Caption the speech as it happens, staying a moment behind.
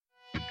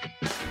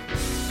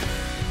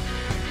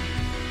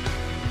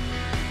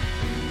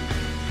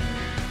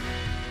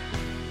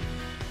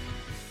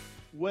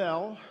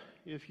Well,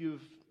 if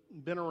you've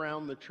been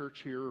around the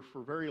church here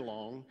for very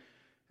long,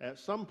 at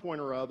some point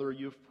or other,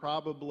 you've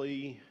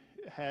probably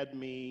had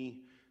me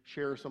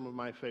share some of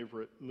my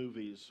favorite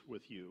movies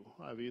with you.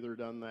 I've either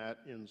done that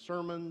in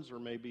sermons or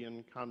maybe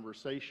in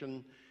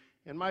conversation.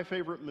 And my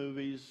favorite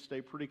movies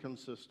stay pretty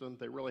consistent.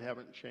 They really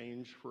haven't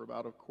changed for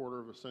about a quarter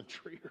of a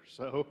century or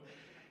so.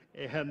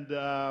 And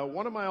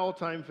one of my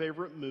all-time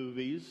favorite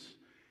movies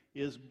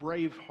is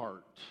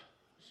Braveheart,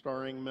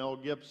 starring Mel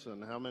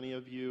Gibson. How many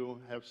of you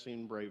have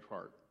seen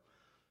Braveheart?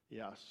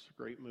 Yes,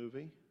 great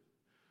movie.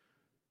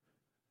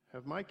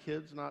 Have my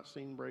kids not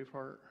seen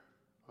Braveheart?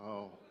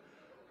 Oh,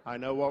 I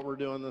know what we're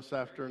doing this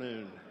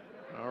afternoon.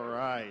 All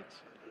right.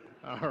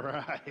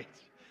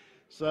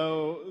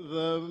 So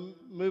the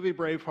movie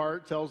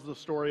Braveheart tells the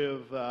story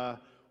of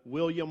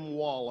William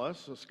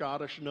Wallace, a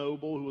Scottish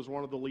noble who was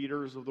one of the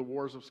leaders of the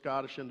Wars of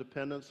Scottish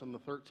Independence in the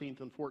 13th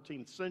and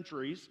 14th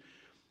centuries.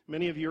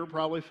 Many of you are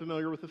probably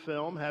familiar with the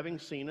film, having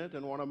seen it,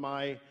 and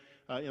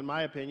in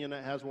my opinion,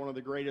 it has one of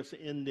the greatest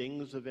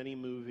endings of any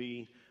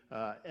movie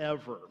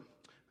ever.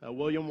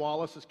 William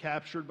Wallace is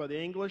captured by the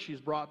English.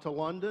 He's brought to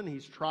London.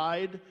 He's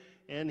tried,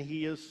 and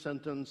he is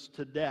sentenced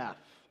to death.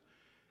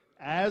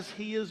 As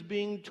he is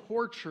being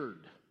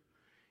tortured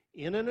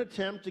in an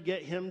attempt to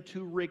get him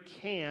to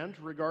recant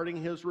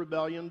regarding his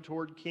rebellion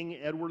toward King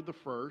Edward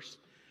I,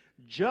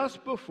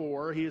 just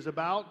before he is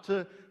about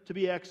to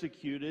be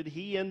executed,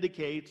 he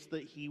indicates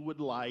that he would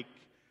like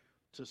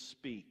to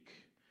speak.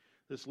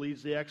 This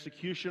leads the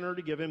executioner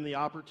to give him the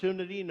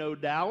opportunity, no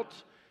doubt,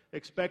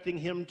 expecting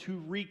him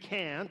to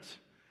recant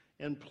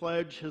and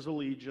pledge his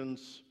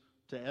allegiance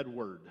to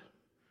Edward.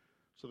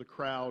 So the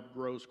crowd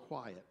grows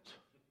quiet.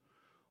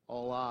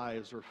 All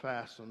eyes are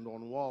fastened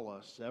on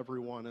Wallace.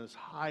 Everyone is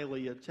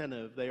highly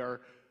attentive. They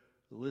are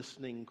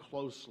listening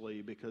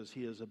closely because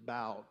he is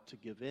about to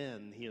give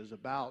in. He is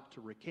about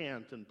to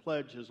recant and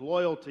pledge his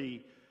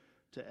loyalty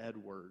to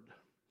Edward.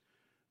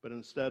 But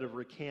instead of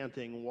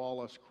recanting,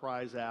 Wallace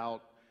cries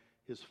out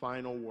his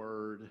final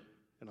word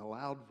in a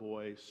loud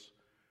voice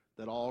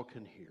that all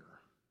can hear.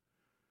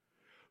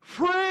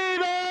 Freedom!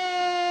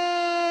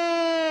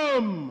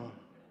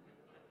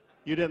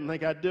 You didn't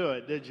think I'd do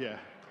it, did you?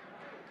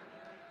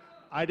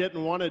 I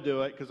didn't want to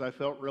do it because I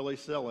felt really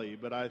silly,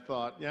 but I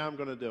thought, yeah, I'm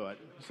going to do it.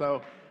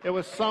 So it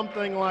was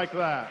something like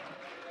that.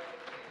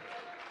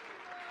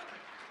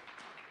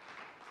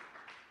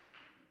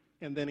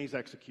 And then he's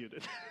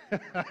executed.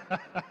 It's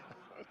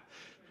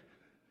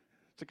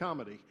a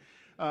comedy.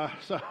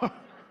 So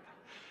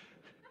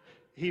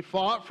he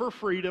fought for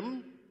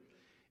freedom,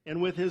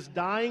 and with his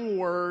dying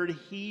word,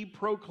 he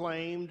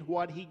proclaimed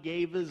what he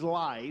gave his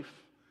life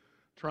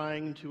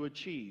trying to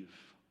achieve: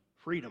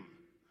 freedom.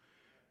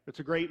 It's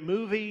a great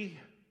movie.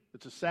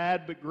 It's a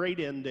sad but great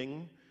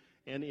ending,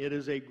 and it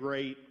is a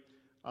great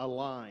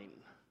line.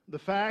 The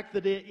fact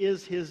that it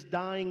is his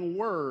dying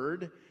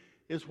word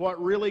is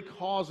what really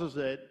causes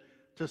it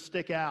to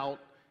stick out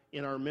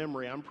in our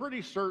memory. I'm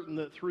pretty certain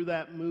that through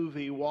that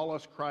movie,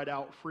 Wallace cried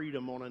out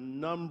freedom on a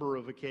number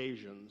of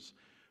occasions,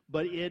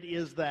 but it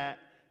is that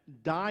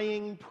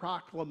dying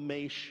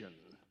proclamation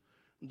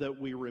that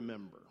we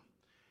remember.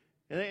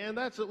 And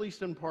that's at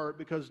least in part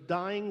because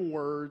dying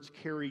words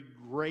carry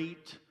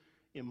great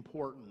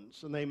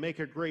importance, and they make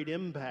a great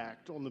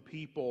impact on the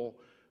people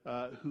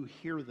who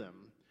hear them.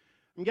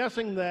 I'm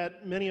guessing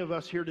that many of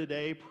us here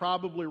today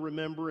probably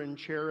remember and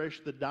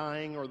cherish the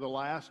dying or the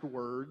last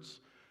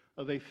words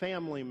of a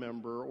family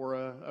member or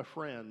a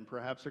friend,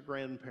 perhaps a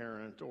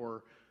grandparent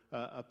or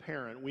a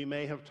parent. We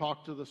may have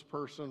talked to this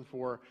person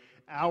for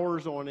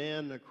hours on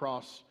end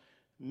across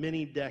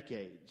many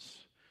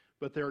decades,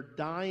 but their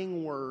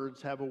dying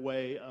words have a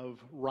way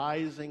of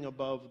rising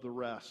above the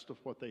rest of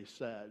what they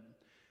said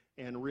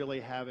and really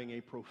having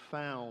a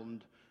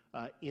profound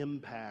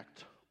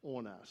impact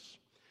on us.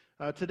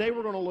 Today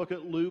we're going to look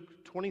at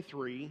Luke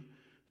 23,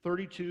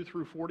 32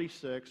 through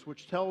 46,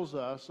 which tells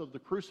us of the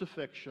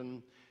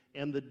crucifixion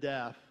and the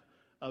death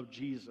of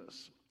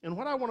Jesus. And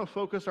what I want to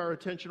focus our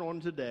attention on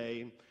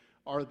today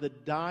are the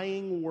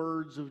dying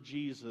words of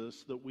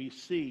Jesus that we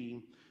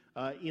see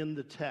in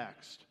the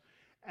text.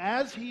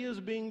 As he is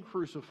being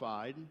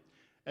crucified,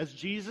 as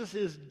Jesus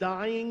is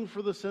dying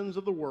for the sins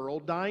of the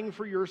world, dying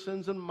for your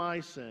sins and my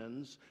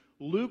sins,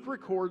 Luke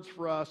records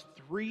for us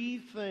three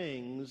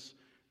things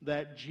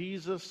that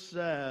Jesus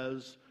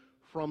says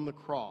from the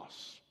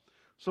cross.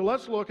 So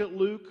let's look at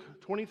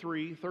Luke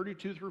 23,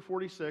 32 through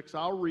 46.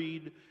 I'll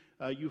read.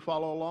 You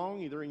follow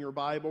along, either in your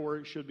Bible or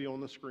it should be on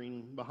the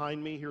screen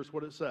behind me. Here's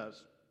what it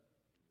says.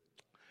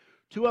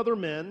 2 other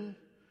men,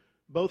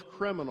 both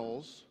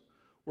criminals,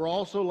 were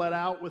also led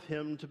out with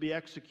him to be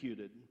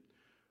executed.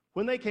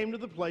 When they came to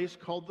the place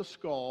called the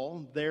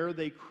Skull, there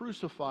they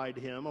crucified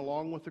him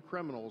along with the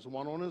criminals,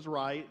 one on his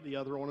right, the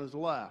other on his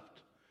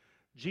left.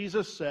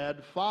 Jesus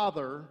said,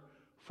 "Father,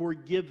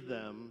 forgive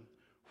them,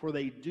 for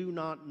they do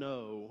not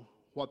know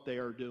what they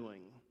are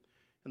doing."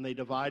 And they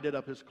divided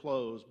up his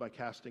clothes by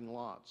casting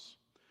lots.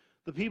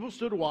 The people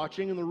stood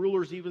watching, and the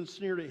rulers even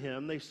sneered at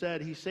him. They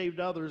said, "He saved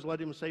others, let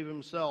him save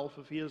himself,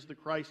 if he is the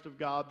Christ of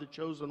God, the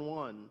chosen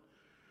one."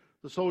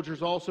 The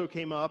soldiers also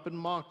came up and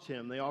mocked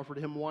him. They offered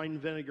him wine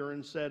vinegar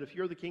and said, "If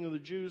you're the king of the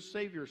Jews,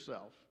 save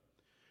yourself."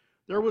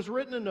 There was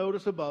written a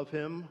notice above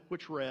him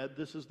which read,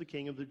 "This is the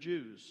king of the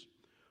Jews."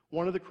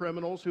 One of the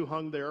criminals who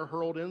hung there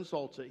hurled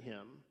insults at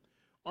him.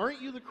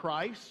 "Aren't you the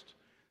Christ?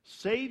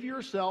 Save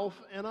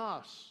yourself and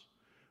us."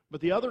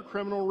 But the other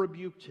criminal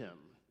rebuked him.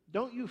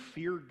 "Don't you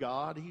fear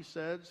God," he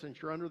said,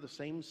 "since you're under the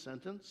same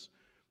sentence?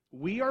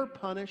 We are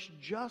punished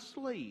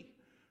justly,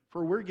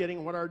 for we're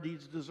getting what our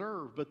deeds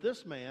deserve. But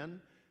this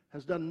man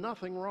has done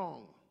nothing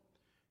wrong."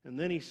 And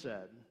then he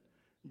said,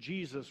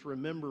 "Jesus,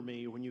 remember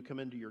me when you come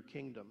into your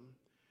kingdom."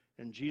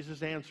 And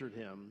Jesus answered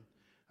him,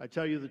 "I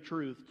tell you the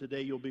truth,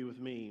 today you'll be with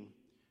me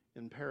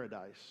in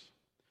paradise."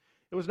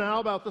 It was now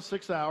about the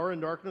 6th hour,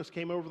 and darkness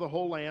came over the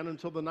whole land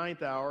until the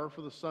 9th hour,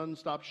 for the sun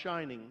stopped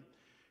shining,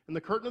 and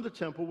the curtain of the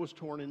temple was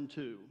torn in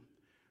two.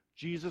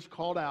 Jesus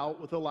called out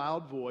with a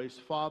loud voice,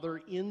 "Father,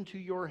 into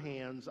your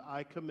hands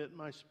I commit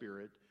my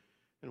spirit."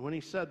 And when he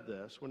had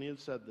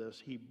said this,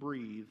 he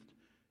breathed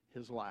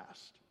his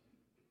last.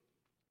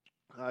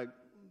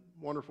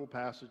 Wonderful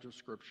passage of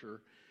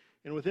Scripture.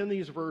 And within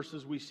these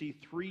verses, we see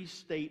three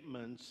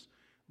statements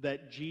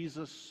that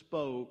Jesus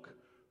spoke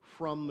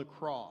from the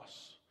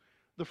cross.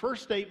 The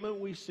first statement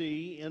we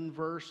see in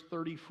verse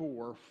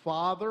 34,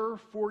 "Father,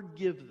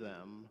 forgive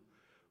them,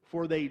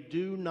 for they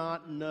do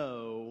not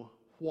know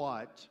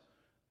what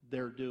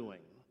they're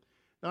doing."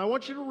 Now, I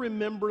want you to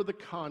remember the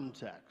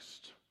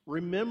context.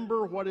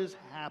 Remember what is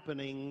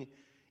happening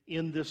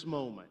in this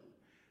moment.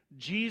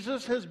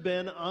 Jesus has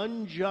been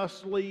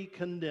unjustly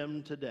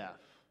condemned to death.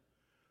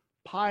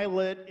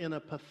 Pilate, in a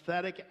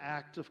pathetic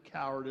act of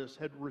cowardice,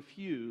 had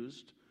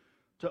refused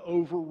to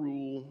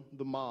overrule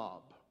the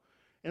mob.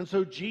 And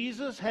so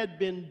Jesus had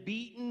been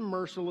beaten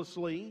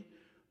mercilessly,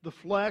 the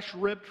flesh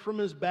ripped from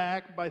his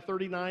back by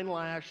 39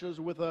 lashes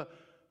with a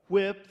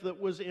whip that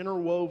was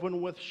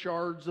interwoven with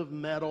shards of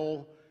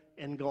metal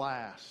and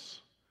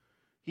glass.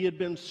 He had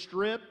been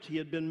stripped, he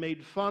had been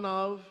made fun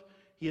of,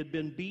 he had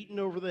been beaten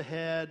over the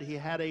head, he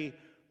had a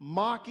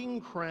mocking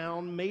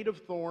crown made of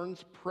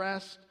thorns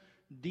pressed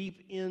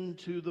deep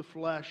into the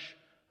flesh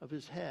of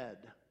his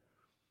head.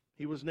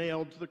 He was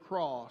nailed to the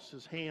cross,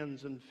 his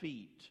hands and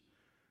feet.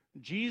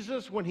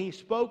 Jesus, when he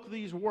spoke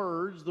these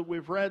words that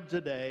we've read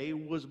today,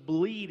 was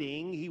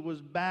bleeding, he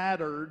was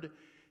battered,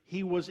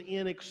 he was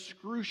in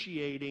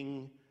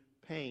excruciating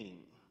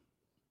pain.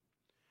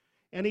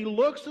 And he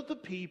looks at the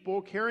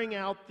people carrying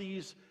out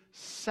these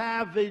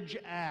savage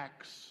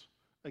acts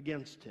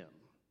against him.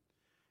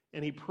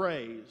 And he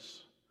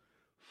prays,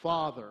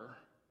 "Father,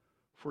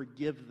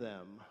 forgive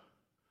them,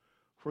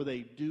 for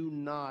they do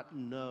not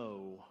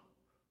know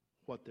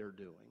what they're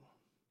doing."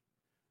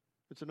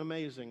 It's an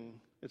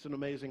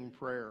amazing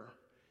prayer.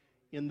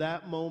 In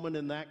that moment,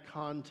 in that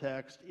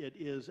context, it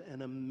is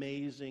an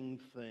amazing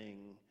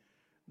thing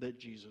that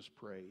Jesus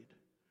prayed.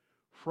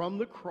 From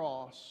the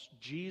cross,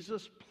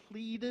 Jesus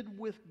pleaded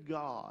with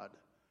God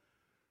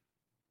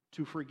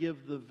to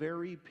forgive the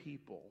very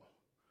people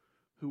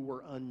who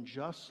were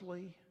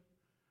unjustly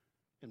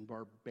and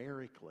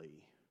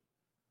barbarically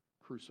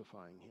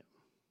crucifying him.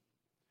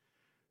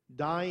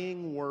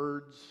 Dying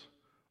words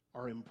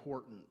are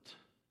important.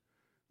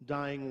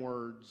 Dying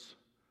words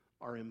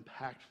are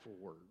impactful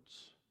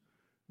words.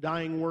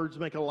 Dying words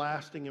make a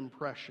lasting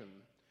impression.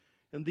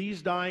 And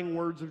these dying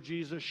words of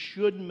Jesus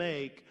should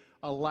make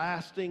a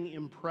lasting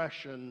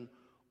impression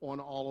on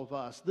all of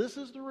us. This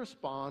is the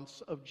response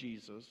of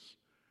Jesus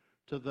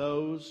to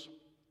those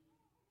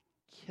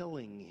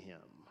killing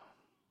him.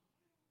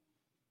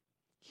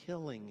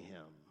 Killing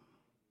him.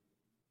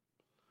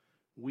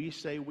 We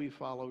say we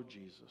follow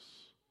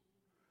Jesus.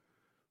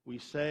 We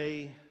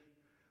say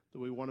that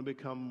we want to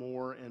become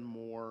more and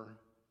more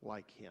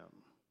like him.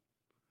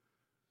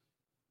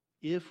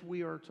 If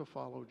we are to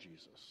follow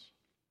Jesus,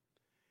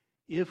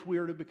 if we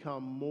are to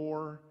become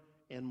more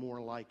and more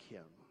like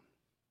him,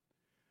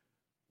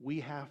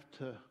 we have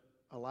to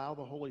allow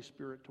the Holy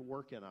Spirit to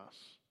work in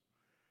us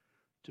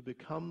to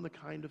become the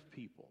kind of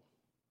people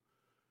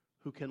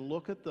who can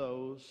look at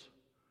those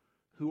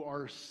who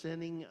are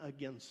sinning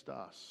against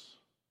us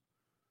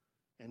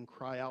and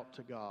cry out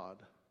to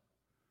God,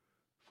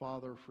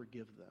 "Father,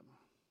 forgive them,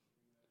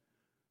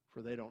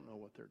 for they don't know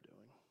what they're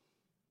doing.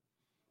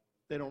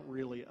 They don't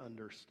really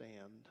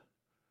understand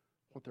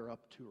what they're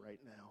up to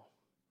right now.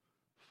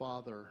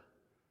 Father,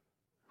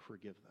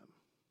 forgive them."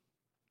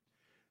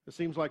 It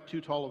seems like too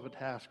tall of a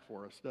task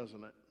for us,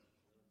 doesn't it?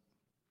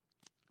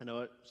 I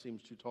know it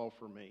seems too tall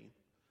for me.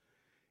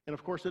 And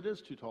of course, it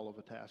is too tall of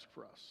a task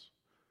for us.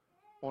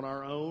 On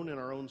our own, in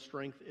our own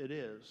strength, it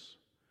is.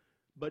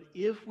 But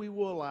if we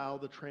will allow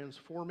the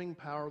transforming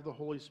power of the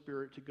Holy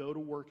Spirit to go to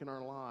work in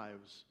our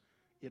lives,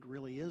 it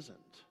really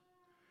isn't.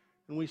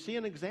 And we see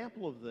an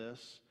example of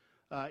this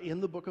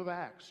in the book of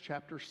Acts,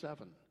 chapter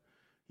 7.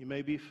 You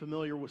may be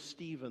familiar with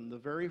Stephen, the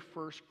very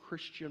first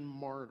Christian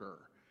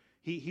martyr.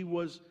 He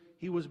was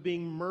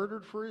being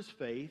murdered for his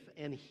faith,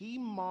 and he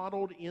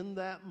modeled in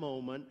that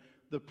moment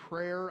the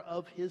prayer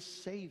of his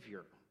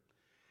Savior.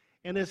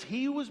 And as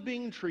he was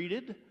being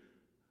treated,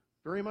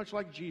 very much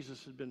like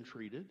Jesus had been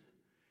treated,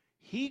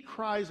 He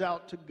cries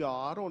out to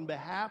God on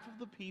behalf of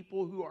the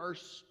people who are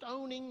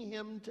stoning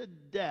him to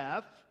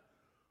death,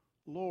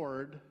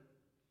 Lord,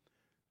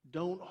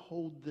 don't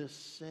hold this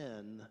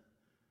sin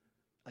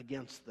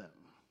against them.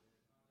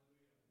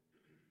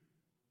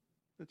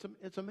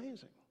 It's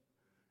amazing.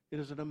 It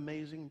is an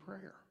amazing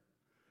prayer.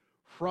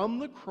 From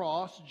the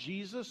cross,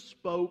 Jesus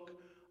spoke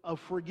of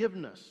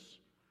forgiveness.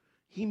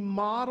 He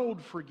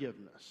modeled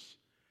forgiveness.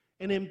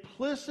 And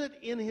implicit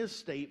in his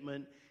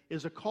statement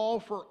is a call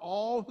for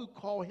all who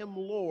call him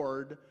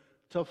Lord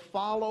to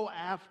follow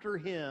after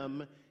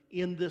him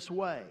in this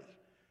way.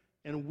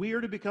 And we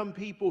are to become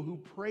people who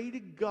pray to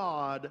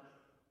God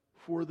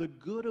for the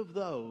good of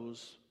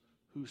those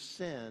who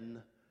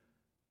sin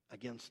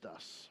against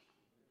us.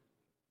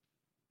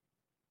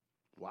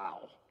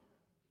 Wow.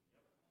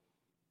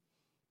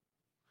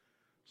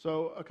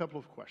 So, a couple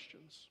of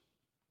questions.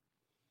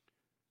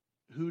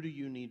 Who do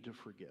you need to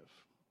forgive?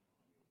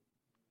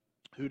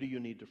 Who do you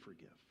need to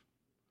forgive?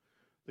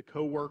 The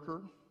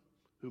coworker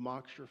who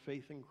mocks your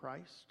faith in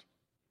Christ?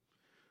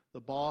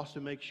 The boss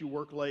who makes you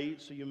work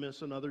late so you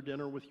miss another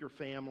dinner with your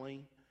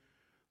family?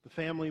 The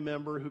family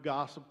member who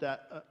gossiped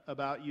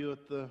about you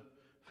at the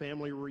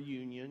family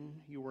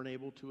reunion you weren't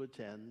able to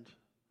attend?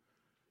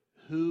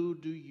 Who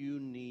do you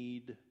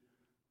need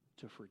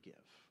to forgive?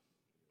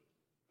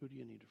 Who do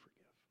you need to forgive?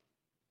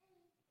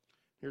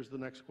 Here's the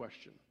next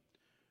question.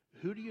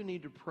 Who do you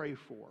need to pray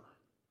for?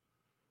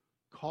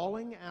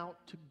 Calling out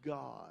to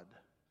God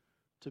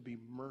to be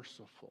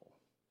merciful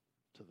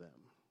to them.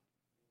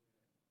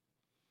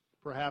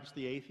 Perhaps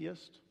the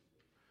atheist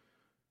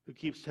who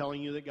keeps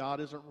telling you that God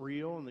isn't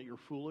real and that you're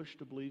foolish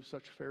to believe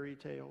such fairy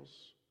tales.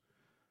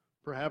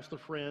 Perhaps the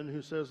friend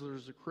who says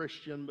there's a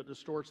Christian but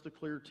distorts the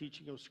clear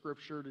teaching of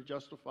Scripture to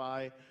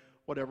justify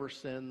whatever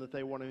sin that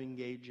they want to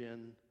engage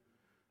in.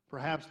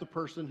 Perhaps the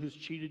person who's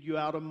cheated you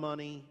out of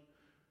money,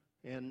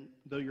 and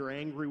though you're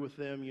angry with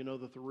them, you know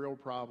that the real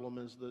problem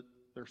is that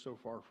they're so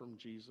far from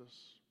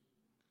Jesus.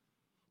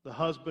 The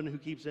husband who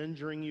keeps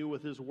injuring you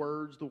with his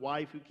words, the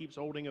wife who keeps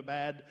holding a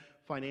bad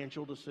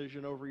financial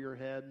decision over your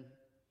head.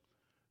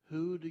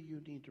 Who do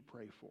you need to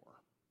pray for?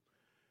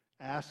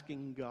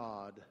 Asking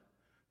God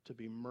to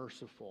be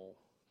merciful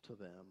to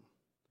them.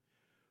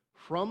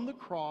 From the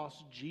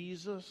cross,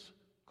 Jesus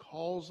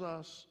calls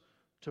us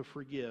to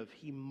forgive.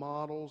 He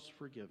models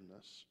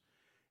forgiveness.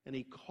 And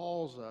he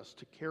calls us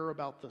to care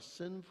about the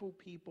sinful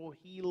people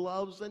he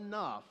loves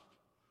enough.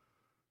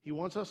 He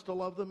wants us to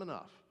love them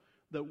enough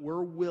that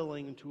we're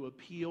willing to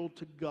appeal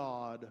to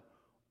God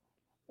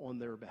on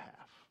their behalf.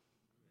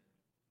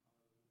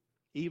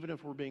 Even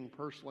if we're being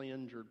personally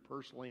injured,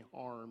 personally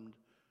harmed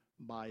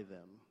by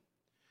them.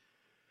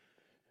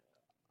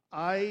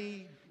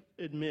 I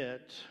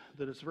admit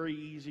that it's very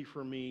easy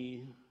for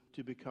me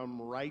to become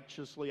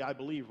righteously, I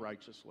believe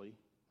righteously,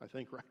 I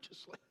think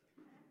righteously,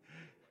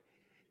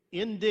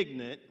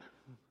 indignant,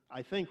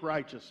 I think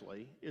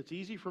righteously. It's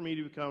easy for me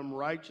to become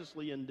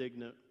righteously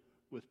indignant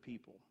with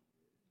people.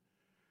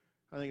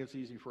 I think it's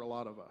easy for a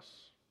lot of us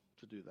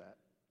to do that.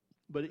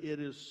 But it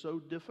is so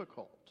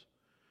difficult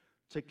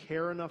to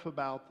care enough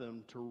about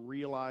them to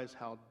realize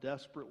how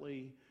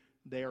desperately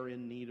they are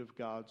in need of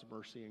God's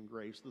mercy and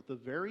grace, that the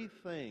very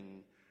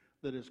thing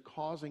that is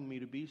causing me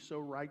to be so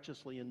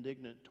righteously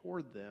indignant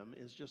toward them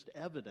is just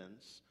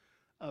evidence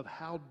of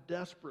how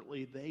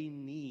desperately they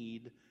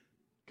need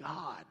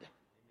God.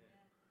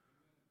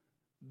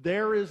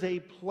 There is a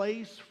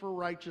place for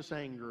righteous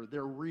anger.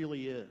 There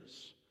really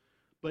is.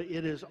 But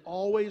it is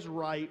always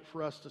right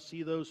for us to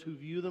see those who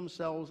view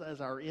themselves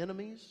as our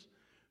enemies,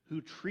 who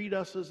treat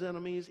us as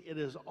enemies. It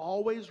is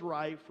always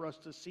right for us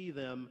to see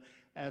them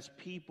as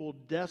people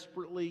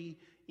desperately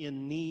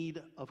in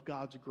need of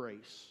God's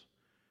grace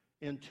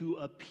and to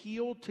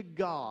appeal to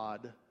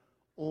God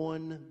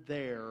on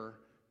their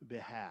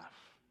behalf.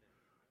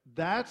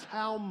 That's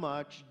how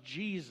much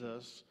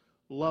Jesus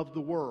loved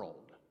the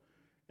world.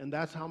 And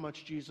that's how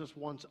much Jesus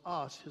wants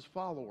us, his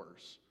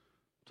followers,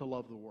 to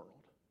love the world.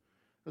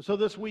 And so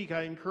this week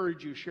I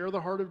encourage you, share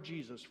the heart of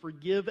Jesus.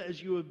 Forgive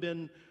as you have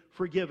been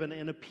forgiven,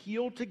 and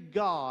appeal to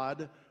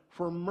God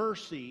for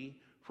mercy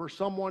for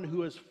someone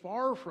who is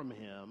far from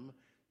him,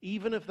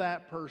 even if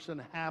that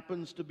person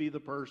happens to be the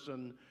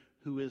person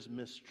who is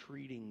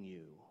mistreating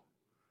you.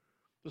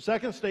 The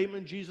second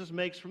statement Jesus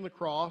makes from the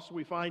cross,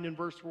 we find in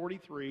verse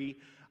 43,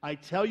 I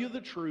tell you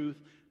the truth,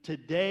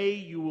 today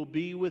you will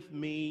be with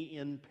me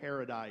in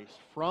paradise.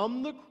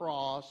 From the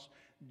cross,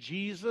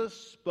 Jesus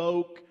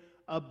spoke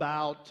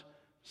about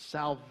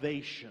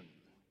salvation.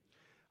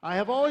 I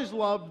have always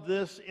loved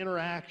this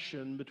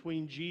interaction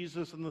between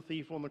Jesus and the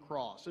thief on the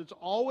cross. It's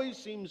always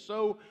seemed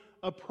so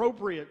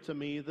appropriate to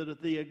me that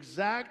at the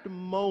exact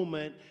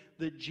moment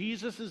that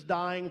Jesus is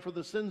dying for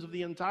the sins of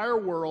the entire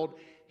world,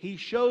 he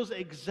shows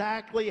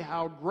exactly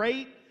how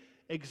great,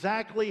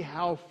 exactly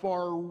how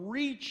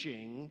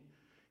far-reaching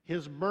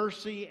his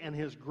mercy and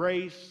his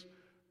grace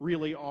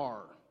really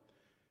are.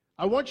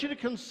 I want you to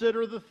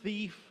consider the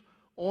thief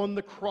on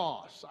the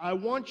cross. I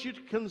want you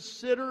to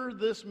consider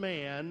this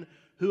man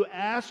who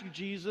asked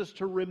Jesus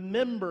to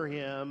remember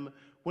him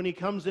when he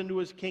comes into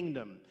his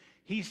kingdom.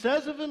 He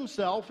says of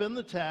himself in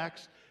the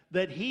text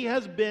that he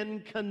has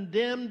been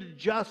condemned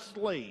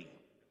justly.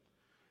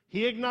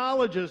 He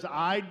acknowledges,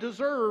 I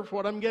deserve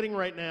what I'm getting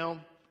right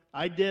now.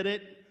 I did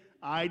it.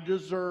 I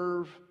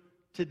deserve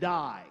to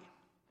die.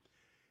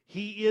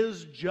 He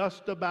is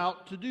just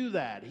about to do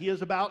that. He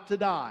is about to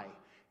die.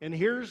 And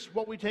here's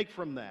what we take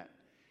from that.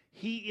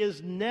 He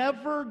is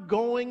never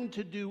going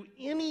to do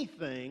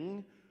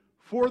anything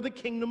for the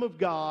kingdom of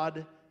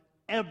God,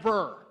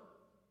 ever.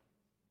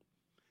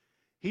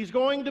 He's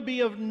going to be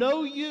of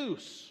no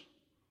use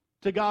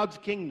to God's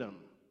kingdom.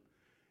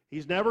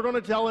 He's never going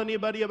to tell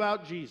anybody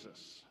about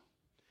Jesus.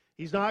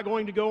 He's not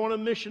going to go on a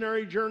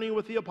missionary journey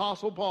with the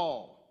Apostle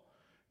Paul.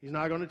 He's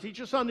not going to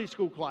teach a Sunday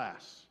school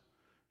class.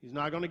 He's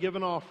not going to give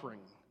an offering.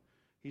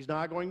 He's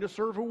not going to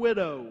serve a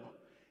widow.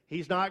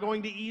 He's not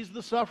going to ease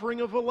the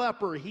suffering of a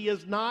leper. He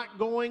is not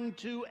going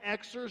to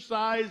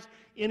exercise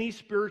any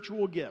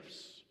spiritual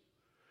gifts.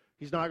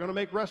 He's not going to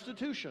make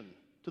restitution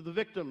to the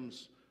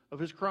victims of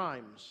his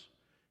crimes.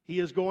 He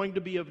is going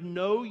to be of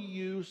no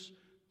use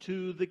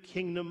to the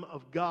kingdom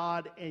of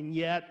God, and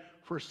yet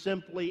for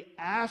simply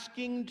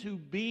asking to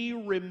be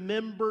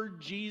remembered,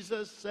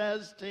 Jesus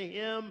says to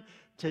him,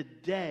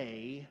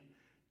 today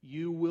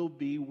you will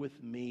be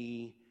with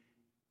me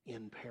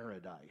in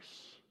paradise.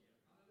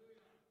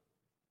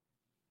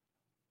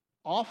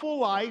 Awful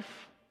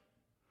life,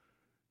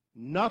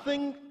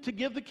 nothing to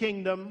give the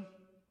kingdom,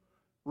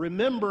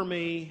 remember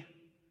me,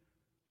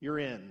 you're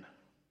in.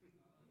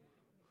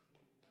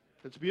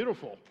 It's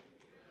beautiful.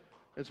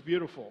 It's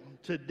beautiful.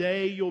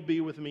 Today you'll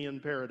be with me in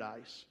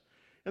paradise.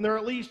 And there are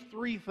at least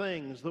three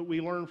things that we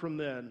learn from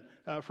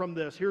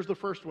this. Here's the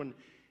first one.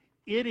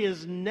 It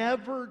is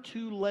never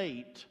too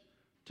late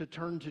to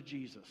turn to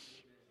Jesus.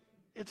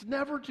 It's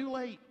never too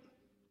late.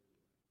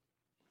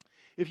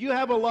 If you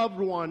have a loved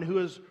one who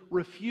has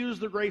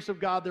refused the grace of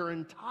God their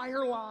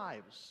entire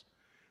lives,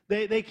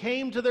 they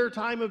came to their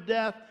time of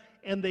death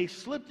and they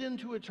slipped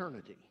into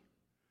eternity.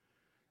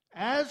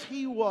 As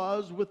he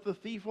was with the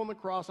thief on the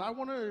cross, I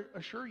want to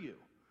assure you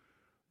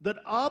that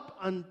up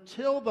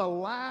until the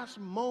last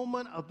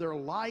moment of their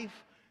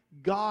life,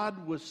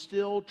 God was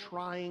still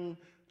trying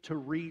to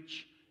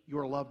reach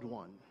your loved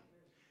one.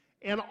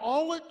 And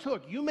all it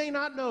took, you may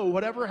not know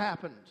whatever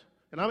happened,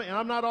 and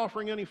I'm not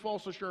offering any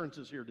false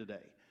assurances here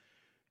today,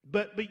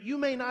 but you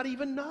may not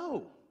even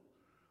know.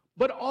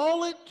 But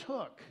all it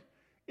took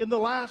in the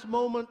last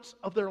moments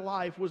of their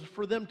life was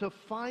for them to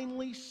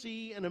finally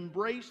see and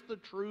embrace the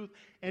truth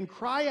and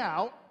cry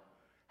out,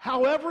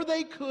 however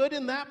they could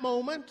in that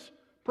moment,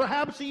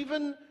 perhaps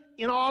even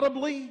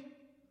inaudibly,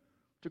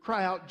 to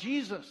cry out,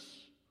 Jesus,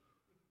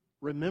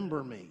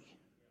 remember me.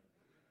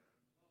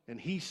 And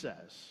he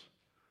says,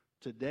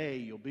 today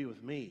you'll be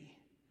with me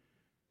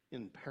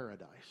in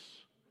paradise.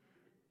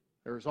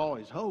 There's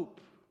always hope.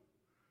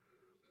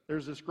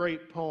 There's this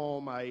great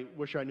poem, I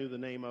wish I knew the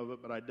name of it,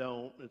 but I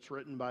don't. It's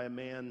written by a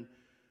man,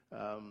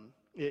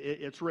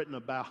 it's written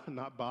about a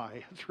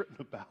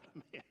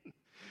man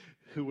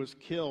who was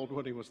killed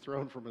when he was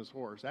thrown from his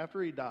horse.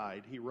 After he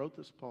died, he wrote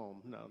this poem.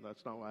 No,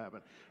 that's not what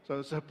happened. So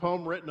it's a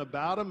poem written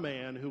about a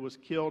man who was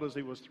killed as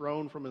he was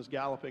thrown from his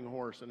galloping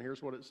horse, and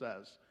here's what it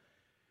says.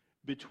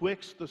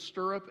 Betwixt the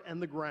stirrup and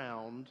the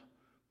ground,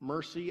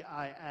 mercy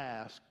I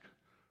asked,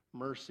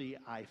 mercy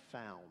I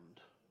found.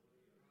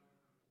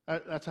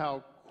 That's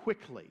how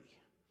quickly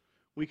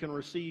we can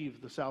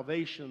receive the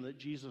salvation that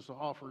Jesus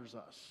offers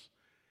us,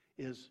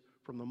 is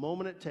from the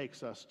moment it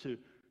takes us to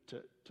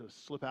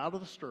slip out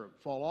of the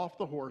stirrup, fall off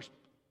the horse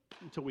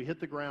until we hit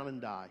the ground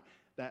and die.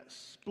 That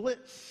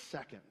split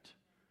second,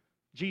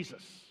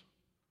 Jesus,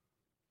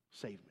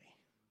 save me.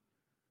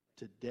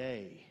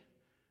 Today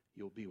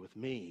you'll be with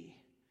me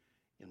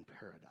in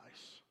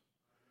paradise.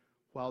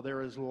 While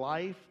there is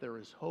life, there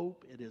is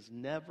hope. It is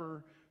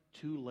never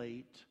too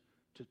late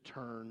to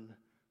turn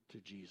to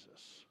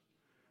Jesus.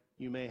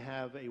 You may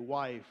have a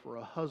wife or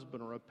a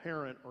husband or a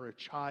parent or a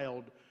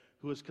child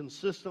who has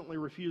consistently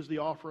refused the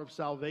offer of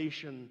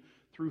salvation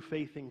through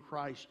faith in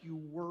Christ. You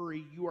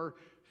worry, you are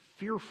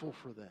fearful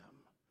for them.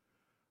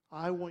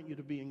 I want you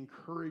to be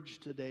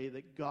encouraged today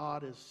that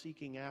God is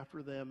seeking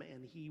after them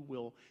and he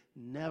will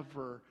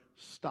never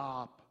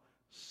stop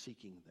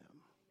seeking them.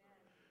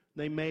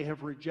 They may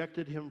have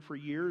rejected him for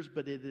years,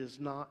 but it is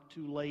not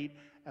too late.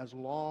 As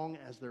long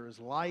as there is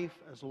life,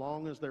 as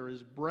long as there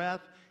is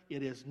breath,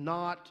 it is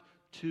not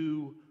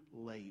too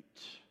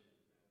late.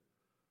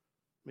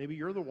 Maybe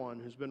you're the one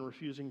who's been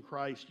refusing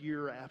Christ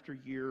year after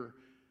year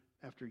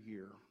after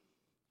year.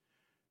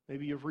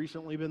 Maybe you've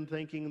recently been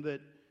thinking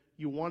that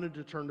you wanted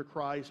to turn to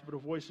Christ, but a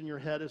voice in your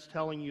head is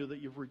telling you that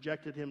you've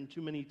rejected him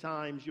too many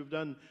times, you've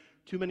done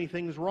too many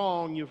things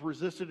wrong, you've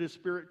resisted his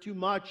spirit too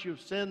much,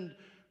 you've sinned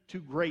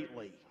too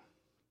greatly.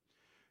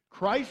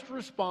 Christ's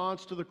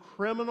response to the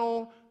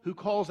criminal who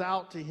calls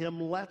out to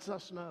him lets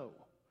us know,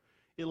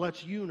 it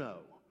lets you know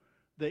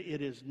that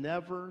it is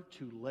never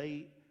too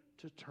late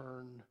to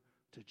turn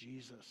to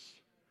Jesus.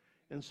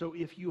 And so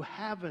if you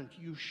haven't,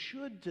 you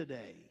should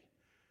today.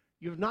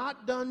 You've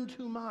not done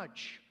too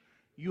much.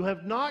 You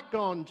have not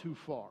gone too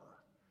far.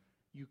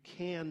 you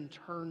can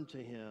turn to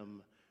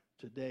Him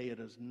today. It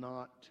is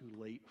not too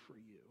late for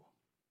you.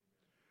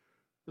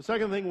 The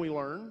second thing we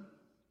learn,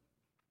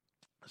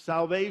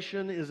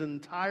 salvation is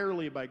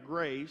entirely by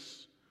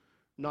grace,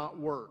 not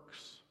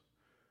works.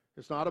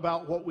 It's not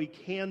about what we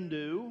can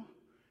do.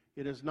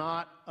 It is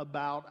not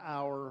about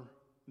our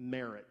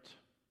merit.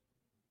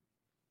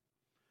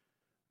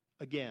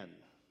 Again,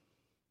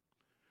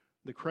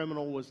 the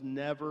criminal was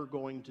never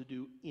going to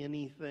do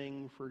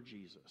anything for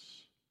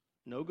Jesus.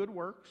 No good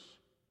works,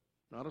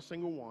 not a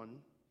single one.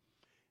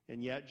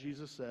 And yet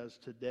Jesus says,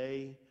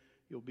 today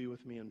you'll be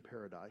with me in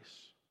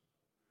paradise.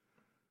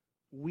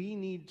 We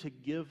need to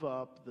give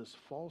up this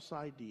false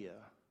idea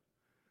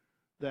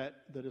that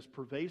is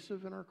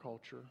pervasive in our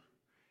culture,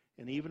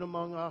 and even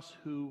among us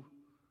who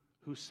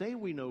say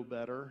we know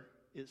better,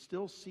 it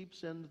still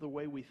seeps into the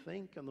way we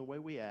think and the way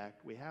we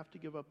act. We have to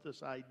give up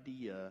this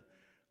idea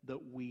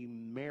that we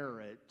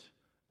merit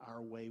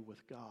our way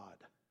with God.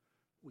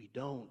 We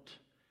don't.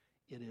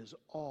 It is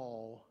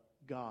all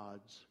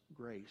God's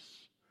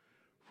grace.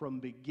 From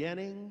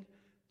beginning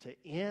to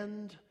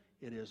end,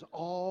 it is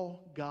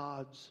all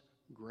God's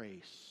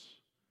grace.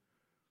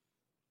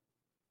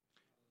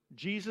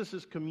 Jesus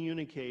is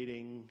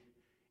communicating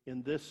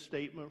in this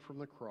statement from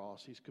the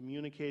cross. He's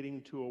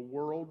communicating to a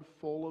world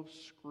full of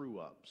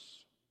screw-ups.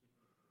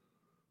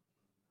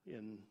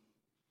 In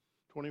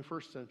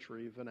 21st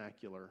century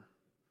vernacular,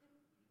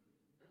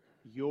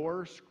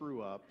 your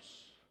screw-ups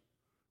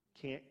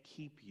can't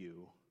keep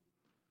you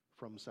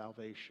from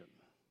salvation.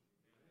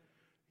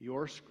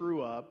 Your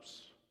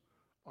screw-ups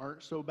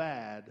aren't so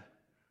bad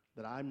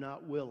that I'm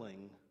not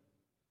willing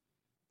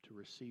to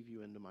receive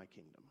you into my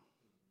kingdom.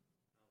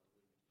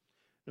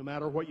 No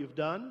matter what you've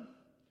done,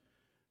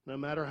 no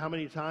matter how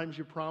many times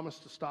you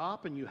promised to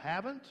stop and you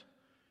haven't,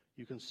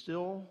 you can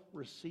still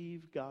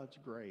receive God's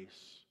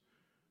grace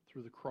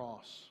through the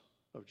cross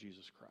of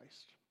Jesus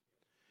Christ.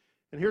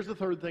 And here's the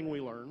third thing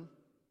we learn.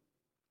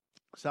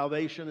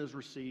 Salvation is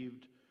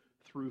received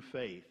through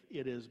faith.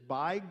 It is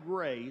by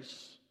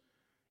grace.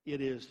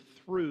 It is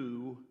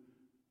through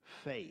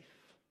faith.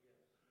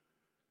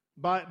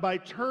 By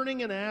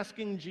turning and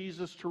asking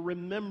Jesus to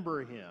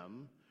remember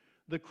him,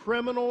 the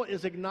criminal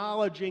is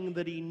acknowledging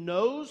that he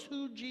knows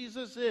who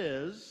Jesus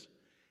is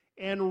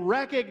and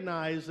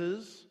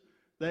recognizes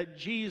that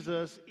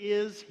Jesus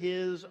is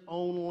his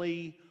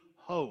only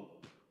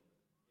hope.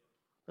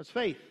 That's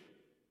faith.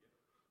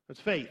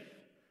 That's faith.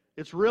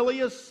 It's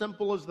really as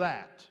simple as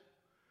that.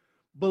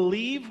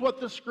 Believe what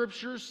the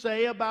Scriptures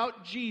say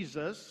about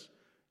Jesus.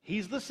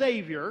 He's the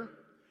Savior.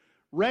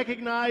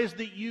 Recognize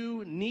that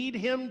you need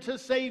Him to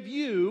save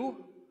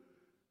you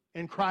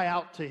and cry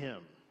out to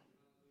Him.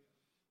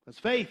 That's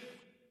faith.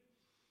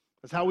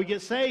 That's how we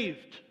get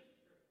saved.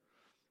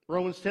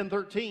 Romans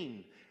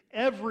 10:13.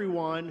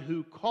 Everyone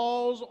who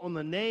calls on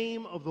the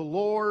name of the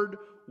Lord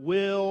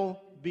will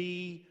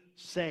be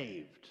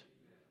saved.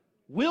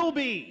 Will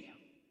be.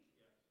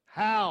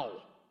 How?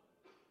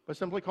 By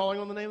simply calling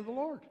on the name of the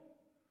Lord.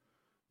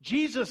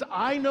 Jesus,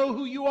 I know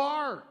who you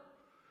are.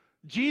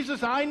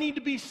 Jesus, I need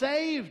to be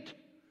saved.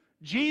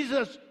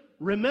 Jesus,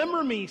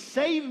 remember me,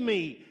 save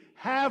me,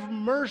 have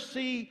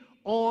mercy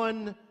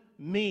on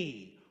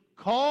me.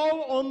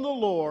 Call on the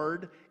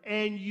Lord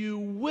and you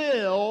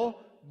will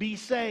be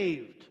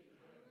saved.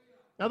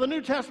 Now the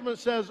New Testament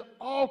says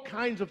all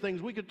kinds of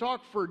things. We could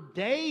talk for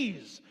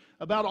days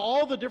about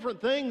all the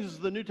different things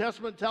the New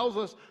Testament tells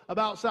us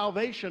about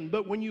salvation.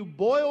 But when you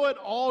boil it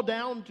all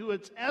down to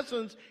its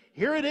essence,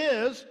 here it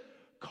is.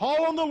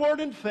 Call on the Lord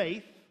in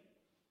faith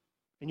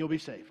and you'll be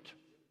saved.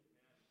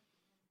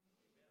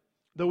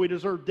 Though we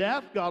deserve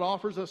death, God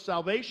offers us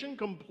salvation,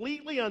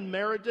 completely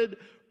unmerited,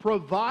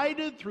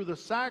 provided through the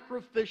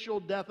sacrificial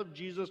death of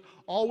Jesus.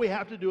 All we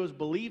have to do is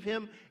believe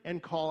Him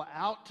and call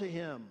out to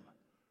Him.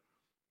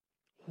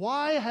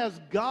 Why has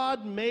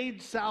God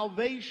made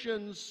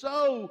salvation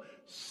so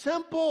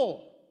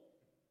simple?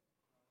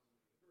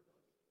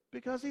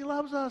 Because He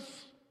loves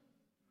us.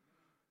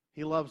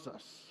 He loves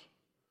us.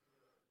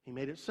 He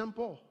made it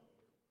simple.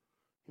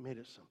 He made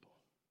it simple.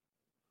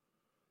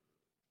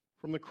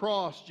 From the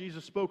cross,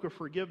 Jesus spoke of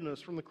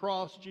forgiveness. From the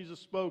cross, Jesus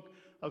spoke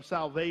of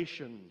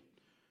salvation.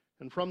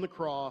 And from the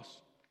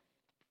cross,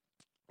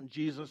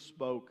 Jesus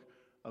spoke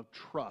of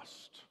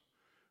trust.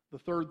 The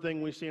third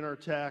thing we see in our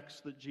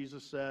text that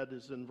Jesus said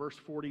is in verse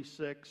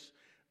 46.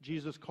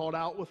 Jesus called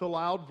out with a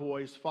loud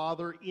voice,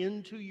 Father,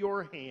 into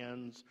your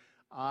hands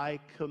I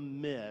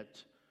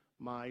commit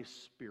my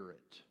spirit.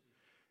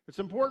 It's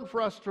important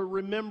for us to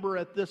remember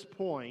at this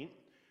point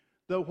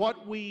that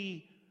what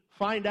we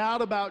find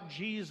out about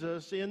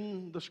Jesus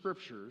in the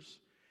Scriptures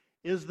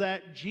is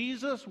that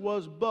Jesus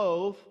was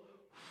both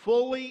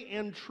fully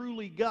and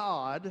truly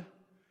God.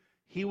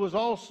 He was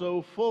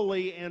also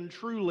fully and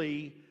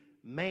truly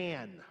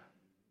man.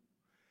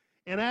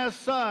 And as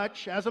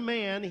such, as a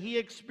man, He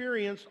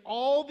experienced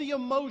all the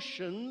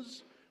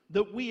emotions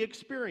that we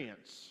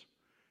experience.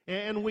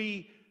 And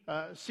we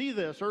see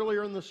this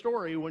earlier in the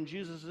story when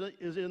Jesus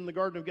is in the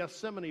Garden of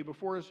Gethsemane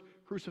before His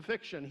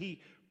crucifixion.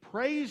 He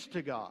prays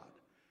to God.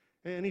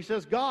 And he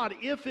says, God,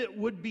 if it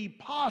would be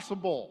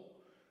possible,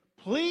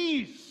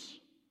 please,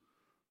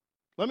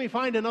 let me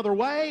find another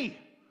way.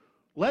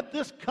 Let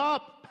this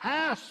cup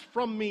pass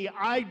from me.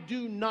 I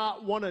do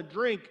not want to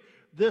drink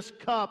this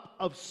cup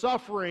of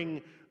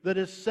suffering that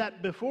is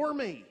set before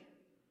me.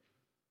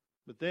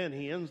 But then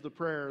he ends the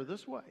prayer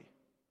this way,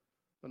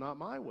 but not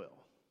my will.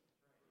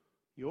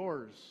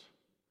 Yours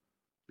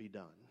be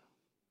done.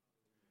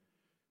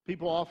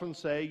 People often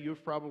say,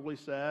 you've probably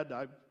said,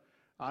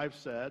 I've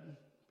said,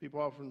 people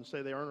often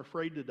say they aren't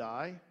afraid to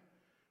die,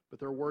 but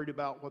they're worried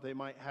about what they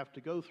might have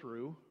to go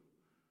through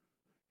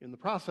in the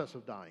process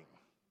of dying.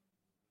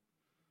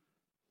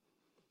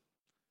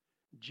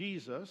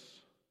 Jesus,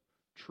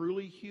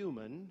 truly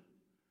human,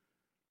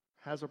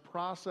 has a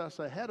process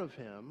ahead of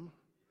him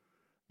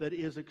that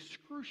is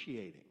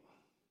excruciating.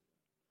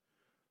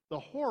 The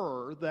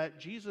horror that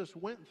Jesus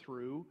went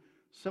through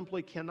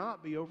simply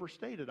cannot be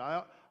overstated.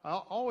 I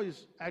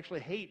always actually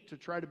hate to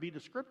try to be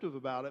descriptive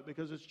about it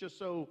because it's just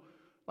so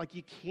like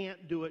you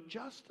can't do it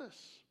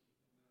justice.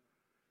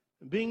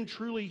 Being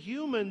truly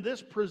human,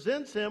 this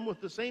presents him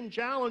with the same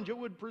challenge it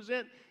would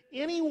present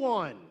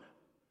anyone.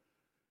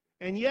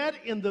 And yet,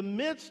 in the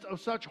midst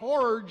of such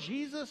horror,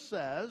 Jesus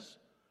says,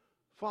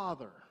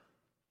 Father,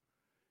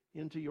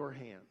 into your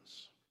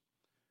hands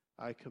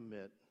I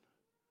commit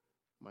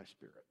my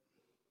spirit.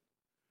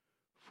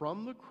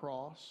 From the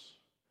cross,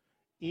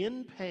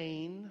 in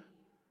pain,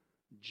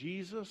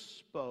 Jesus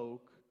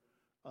spoke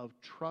of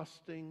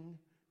trusting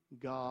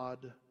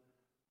God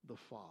the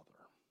Father.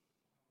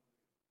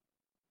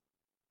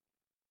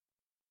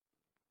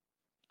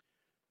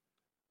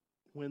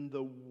 When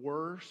the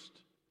worst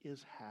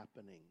is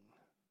happening,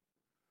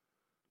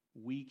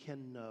 we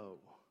can know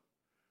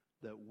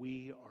that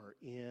we are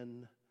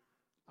in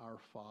our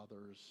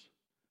Father's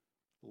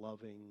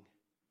loving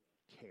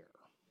care.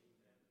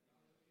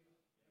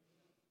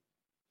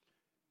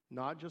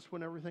 Not just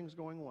when everything's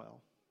going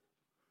well,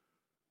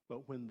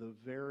 but when the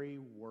very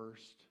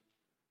worst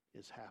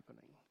is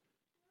happening.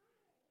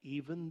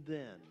 Even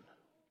then,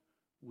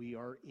 we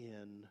are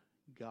in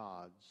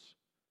God's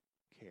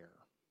care.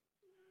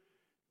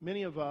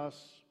 Many of us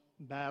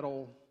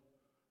battle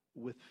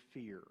with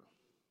fear.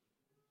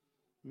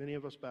 Many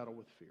of us battle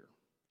with fear.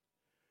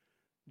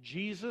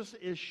 Jesus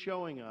is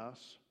showing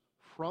us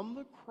from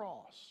the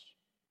cross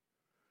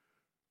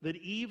that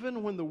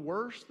even when the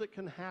worst that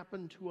can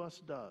happen to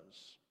us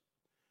does,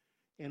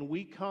 and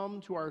we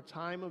come to our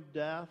time of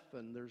death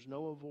and there's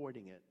no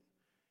avoiding it,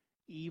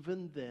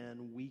 even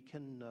then we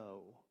can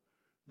know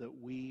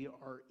that we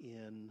are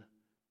in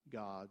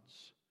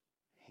God's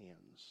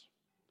hands.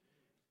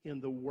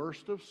 In the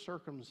worst of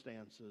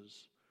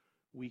circumstances,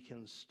 we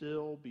can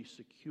still be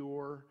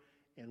secure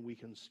and we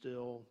can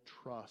still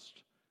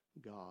trust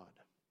God.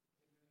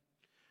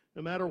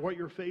 No matter what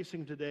you're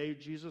facing today,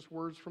 Jesus'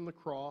 words from the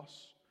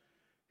cross,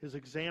 his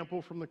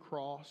example from the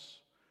cross,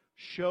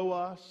 show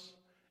us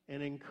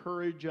and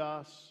encourage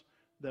us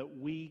that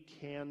we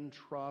can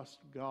trust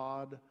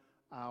God,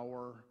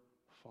 our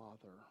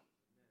Father.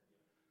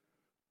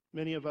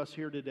 Many of us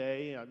here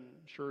today, I'm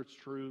sure it's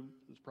true,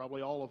 it's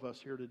probably all of us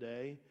here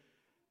today,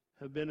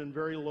 have been in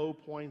very low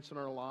points in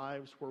our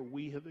lives where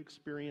we have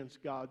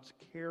experienced God's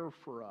care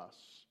for us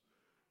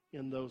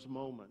in those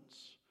moments.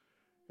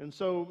 And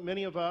so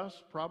many of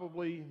us,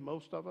 probably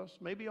most of us,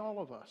 maybe all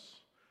of us,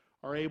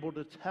 are able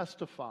to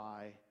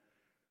testify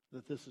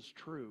that this is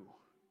true.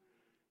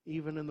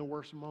 Even in the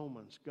worst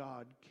moments,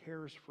 God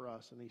cares for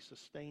us and he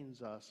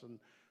sustains us. And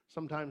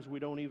sometimes we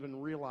don't even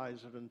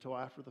realize it until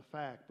after the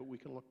fact, but we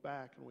can look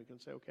back and we can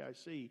say, okay, I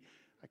see,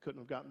 I couldn't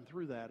have gotten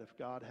through that if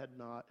God had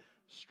not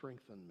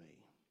strengthened me.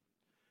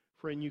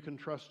 Friend, you can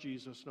trust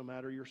Jesus no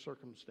matter your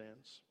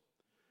circumstance.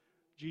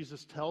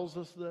 Jesus tells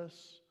us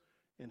this,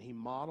 and he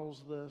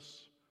models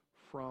this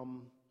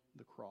from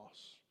the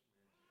cross.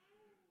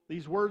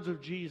 These words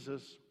of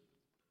Jesus,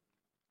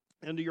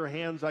 into your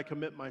hands I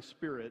commit my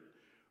spirit,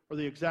 are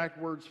the exact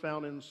words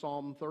found in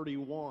Psalm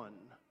 31.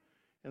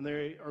 And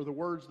they are the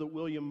words that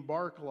William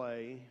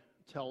Barclay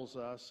tells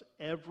us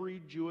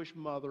every Jewish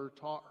mother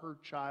taught her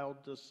child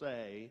to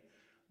say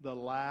the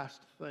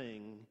last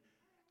thing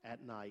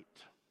at night.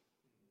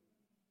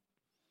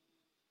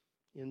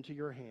 Into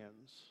your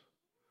hands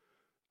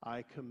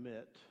I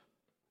commit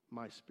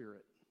my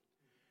spirit.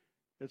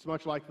 It's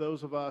much like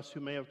those of us who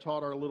may have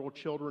taught our little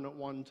children at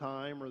one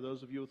time, or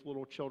those of you with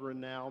little children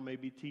now may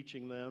be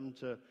teaching them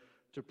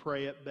to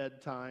pray at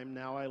bedtime.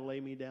 Now I lay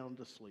me down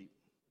to sleep.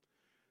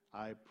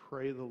 I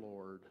pray the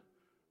Lord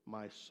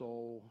my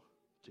soul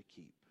to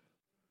keep.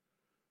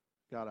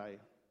 God, I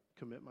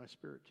commit my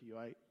spirit to you.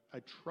 I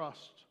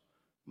trust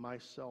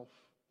myself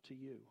to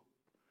you.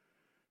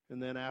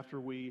 And then after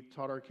we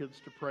taught our kids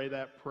to pray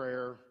that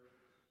prayer,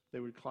 they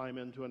would climb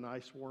into a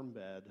nice warm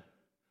bed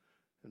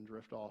and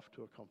drift off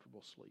to a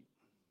comfortable sleep.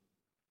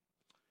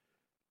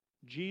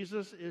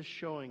 Jesus is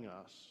showing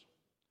us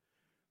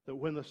that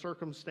when the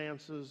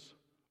circumstances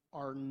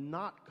are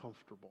not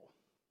comfortable,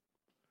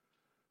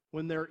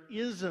 when there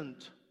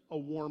isn't a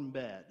warm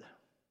bed,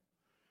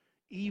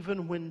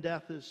 even when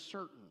death is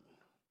certain,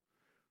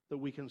 that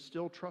we can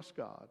still trust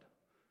God.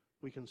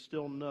 We can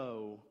still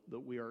know that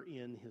we are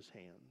in His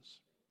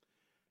hands.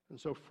 And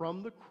so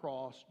from the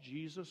cross,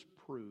 Jesus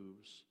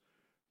proves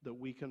that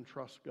we can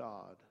trust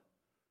God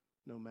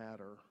no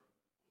matter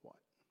what.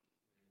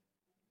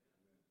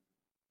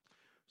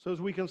 So as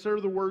we consider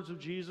the words of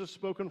Jesus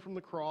spoken from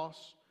the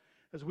cross,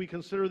 as we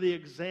consider the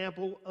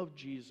example of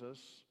Jesus,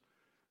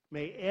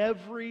 may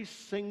every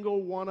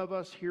single one of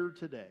us here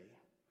today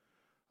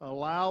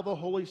allow the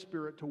Holy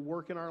Spirit to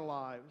work in our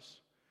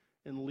lives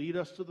and lead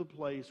us to the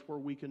place where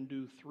we can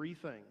do three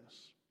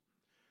things.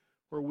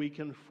 Where we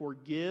can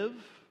forgive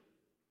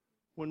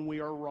when we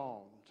are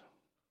wronged.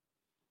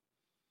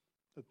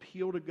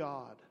 Appeal to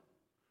God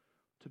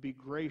to be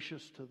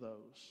gracious to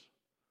those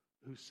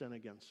who sin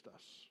against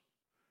us.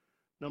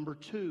 Number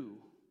two,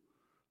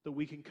 that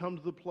we can come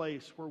to the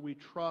place where we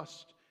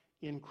trust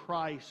in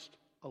Christ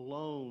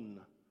alone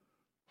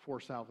for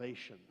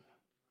salvation.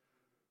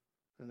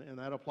 And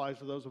that applies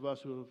to those of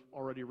us who have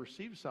already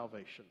received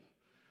salvation.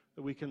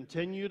 That we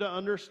continue to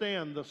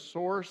understand the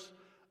source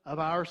of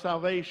our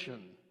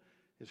salvation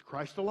is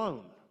Christ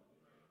alone,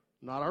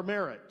 not our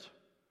merit.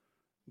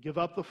 Give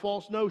up the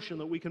false notion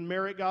that we can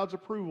merit God's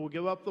approval.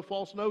 Give up the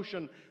false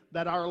notion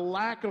that our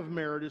lack of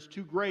merit is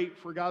too great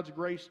for God's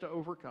grace to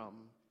overcome.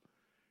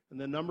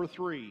 And then number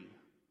three,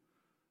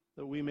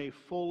 that we may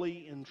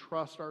fully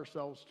entrust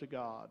ourselves to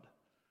God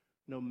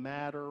no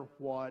matter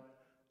what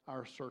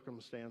our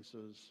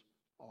circumstances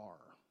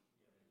are.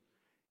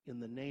 In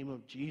the name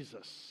of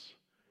Jesus,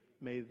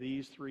 may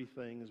these three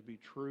things be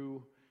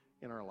true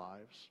in our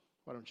lives.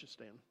 Why don't you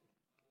stand?